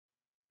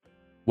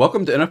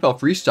Welcome to NFL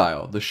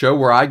Freestyle, the show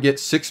where I get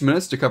 6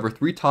 minutes to cover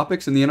 3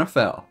 topics in the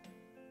NFL.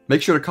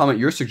 Make sure to comment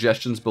your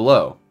suggestions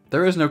below.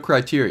 There is no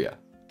criteria.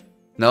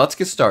 Now let's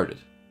get started.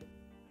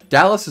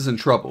 Dallas is in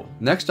trouble.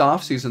 Next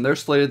offseason, they're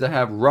slated to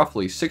have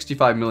roughly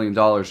 $65 million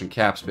in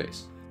cap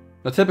space.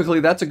 Now typically,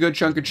 that's a good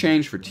chunk of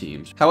change for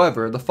teams.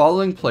 However, the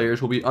following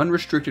players will be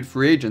unrestricted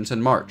free agents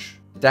in March: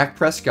 Dak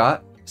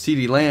Prescott,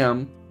 CeeDee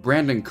Lamb,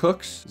 Brandon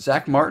Cooks,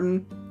 Zach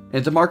Martin,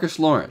 and DeMarcus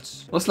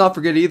Lawrence. Let's not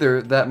forget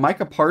either that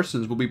Micah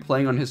Parsons will be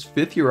playing on his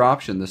 5th-year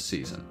option this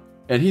season,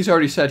 and he's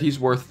already said he's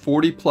worth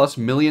 $40+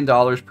 million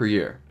per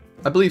year.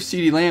 I believe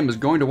CeeDee Lamb is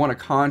going to want a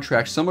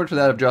contract similar to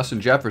that of Justin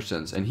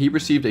Jefferson's, and he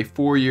received a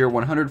 4-year,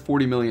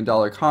 $140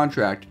 million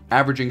contract,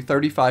 averaging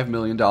 $35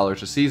 million a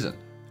season.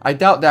 I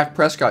doubt Dak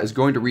Prescott is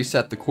going to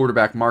reset the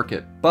quarterback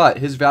market, but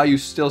his value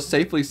still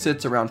safely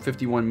sits around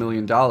 $51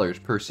 million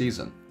per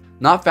season.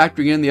 Not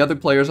factoring in the other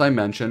players I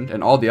mentioned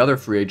and all the other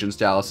free agents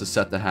Dallas is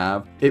set to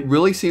have, it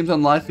really seems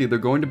unlikely they're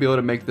going to be able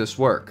to make this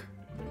work.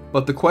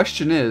 But the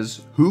question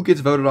is, who gets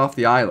voted off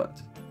the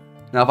island?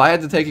 Now if I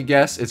had to take a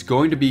guess, it's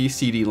going to be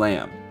CeeDee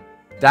Lamb.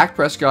 Dak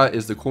Prescott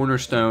is the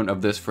cornerstone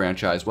of this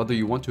franchise, whether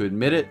you want to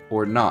admit it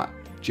or not.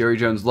 Jerry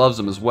Jones loves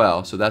him as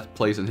well, so that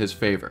plays in his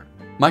favor.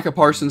 Micah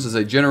Parsons is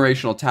a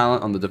generational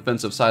talent on the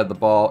defensive side of the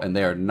ball, and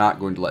they are not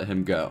going to let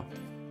him go.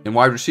 And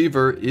wide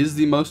receiver is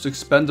the most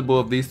expendable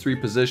of these 3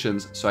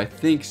 positions, so I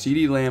think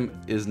CeeDee Lamb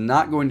is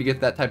not going to get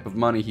that type of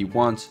money he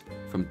wants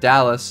from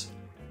Dallas,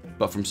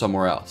 but from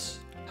somewhere else.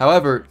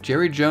 However,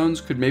 Jerry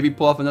Jones could maybe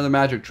pull off another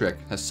magic trick,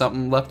 has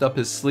something left up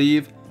his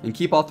sleeve, and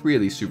keep all 3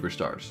 of these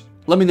superstars.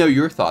 Let me know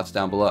your thoughts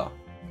down below.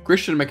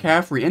 Christian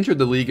McCaffrey entered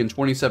the league in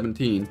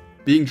 2017,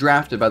 being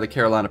drafted by the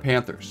Carolina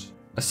Panthers.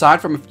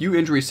 Aside from a few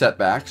injury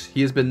setbacks,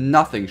 he has been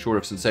nothing short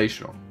of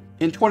sensational.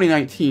 In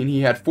 2019,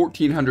 he had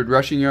 1,400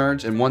 rushing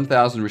yards and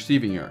 1,000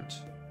 receiving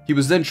yards. He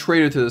was then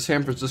traded to the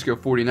San Francisco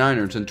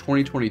 49ers in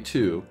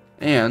 2022,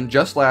 and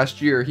just last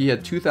year, he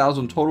had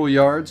 2,000 total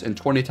yards and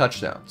 20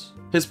 touchdowns.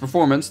 His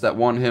performance, that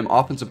won him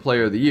Offensive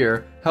Player of the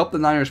Year, helped the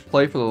Niners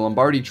play for the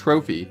Lombardi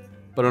Trophy,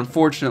 but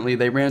unfortunately,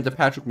 they ran into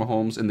Patrick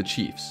Mahomes and the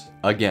Chiefs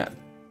again.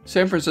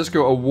 San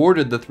Francisco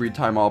awarded the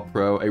 3-time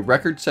All-Pro a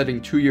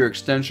record-setting 2-year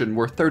extension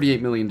worth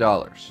 $38 million.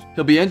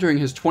 He'll be entering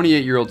his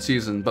 28-year-old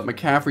season, but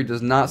McCaffrey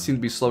does not seem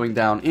to be slowing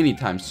down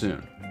anytime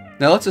soon.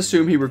 Now let's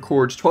assume he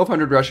records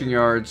 1,200 rushing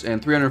yards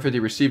and 350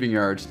 receiving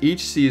yards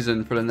each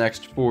season for the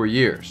next 4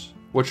 years,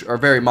 which are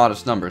very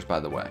modest numbers, by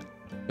the way.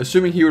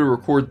 Assuming he would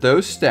record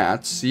those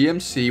stats,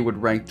 CMC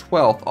would rank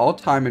 12th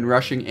all-time in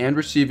rushing and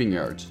receiving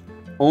yards,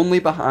 only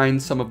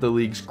behind some of the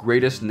league's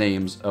greatest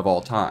names of all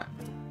time.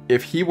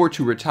 If he were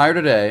to retire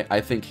today,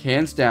 I think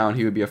hands down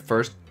he would be a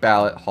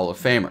First-Ballot Hall of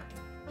Famer.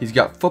 He's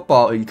got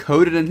football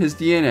encoded in his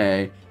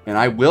DNA, and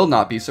I will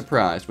not be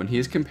surprised when he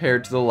is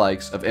compared to the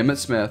likes of Emmitt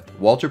Smith,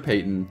 Walter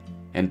Payton,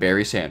 and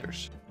Barry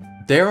Sanders.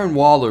 Darren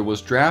Waller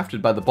was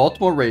drafted by the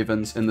Baltimore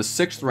Ravens in the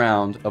 6th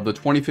round of the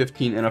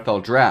 2015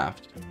 NFL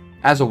Draft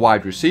as a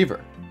wide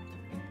receiver.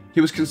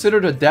 He was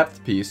considered a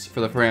depth piece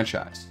for the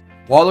franchise.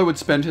 Waller would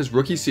spend his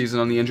rookie season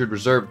on the injured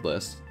reserve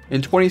list.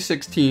 In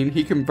 2016,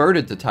 he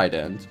converted to tight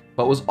end,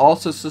 but was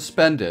also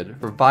suspended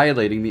for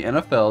violating the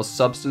NFL's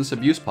substance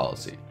abuse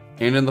policy.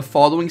 And in the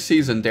following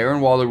season,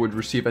 Darren Waller would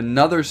receive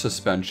another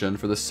suspension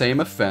for the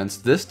same offense,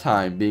 this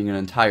time being an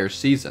entire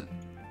season.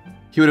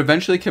 He would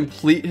eventually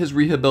complete his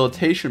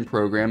rehabilitation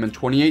program in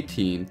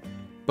 2018,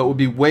 but would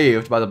be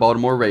waived by the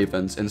Baltimore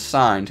Ravens and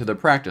signed to their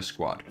practice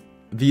squad.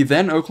 The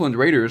then Oakland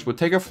Raiders would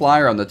take a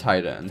flyer on the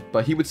tight end,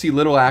 but he would see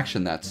little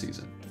action that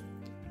season.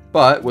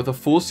 But with a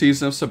full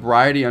season of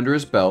sobriety under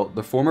his belt,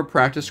 the former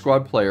practice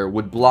squad player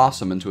would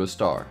blossom into a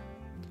star.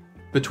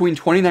 Between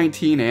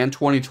 2019 and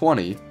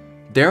 2020,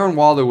 Darren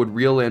Waller would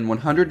reel in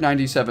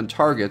 197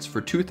 targets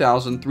for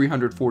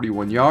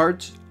 2,341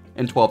 yards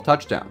and 12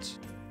 touchdowns.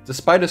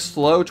 Despite a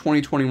slow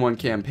 2021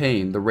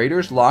 campaign, the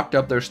Raiders locked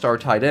up their star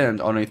tight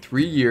end on a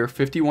 3-year,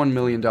 $51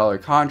 million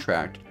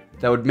contract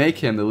that would make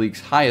him the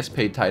league's highest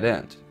paid tight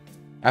end.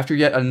 After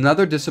yet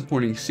another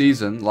disappointing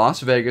season,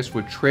 Las Vegas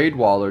would trade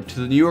Waller to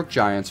the New York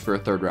Giants for a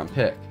 3rd-round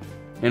pick.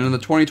 And in the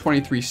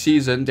 2023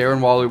 season,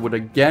 Darren Waller would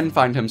again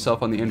find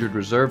himself on the injured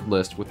reserve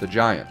list with the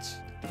Giants.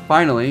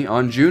 Finally,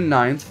 on June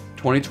 9th,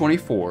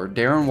 2024,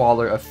 Darren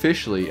Waller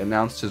officially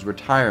announced his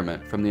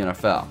retirement from the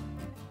NFL.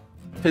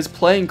 His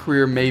playing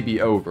career may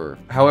be over,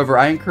 however,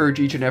 I encourage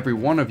each and every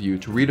one of you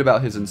to read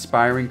about his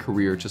inspiring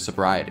career to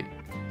sobriety.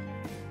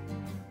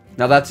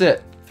 Now that's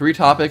it, 3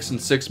 topics in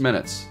 6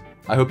 minutes.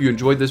 I hope you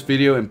enjoyed this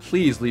video, and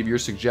please leave your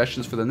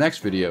suggestions for the next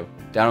video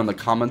down in the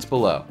comments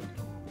below.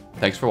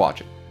 Thanks for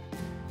watching.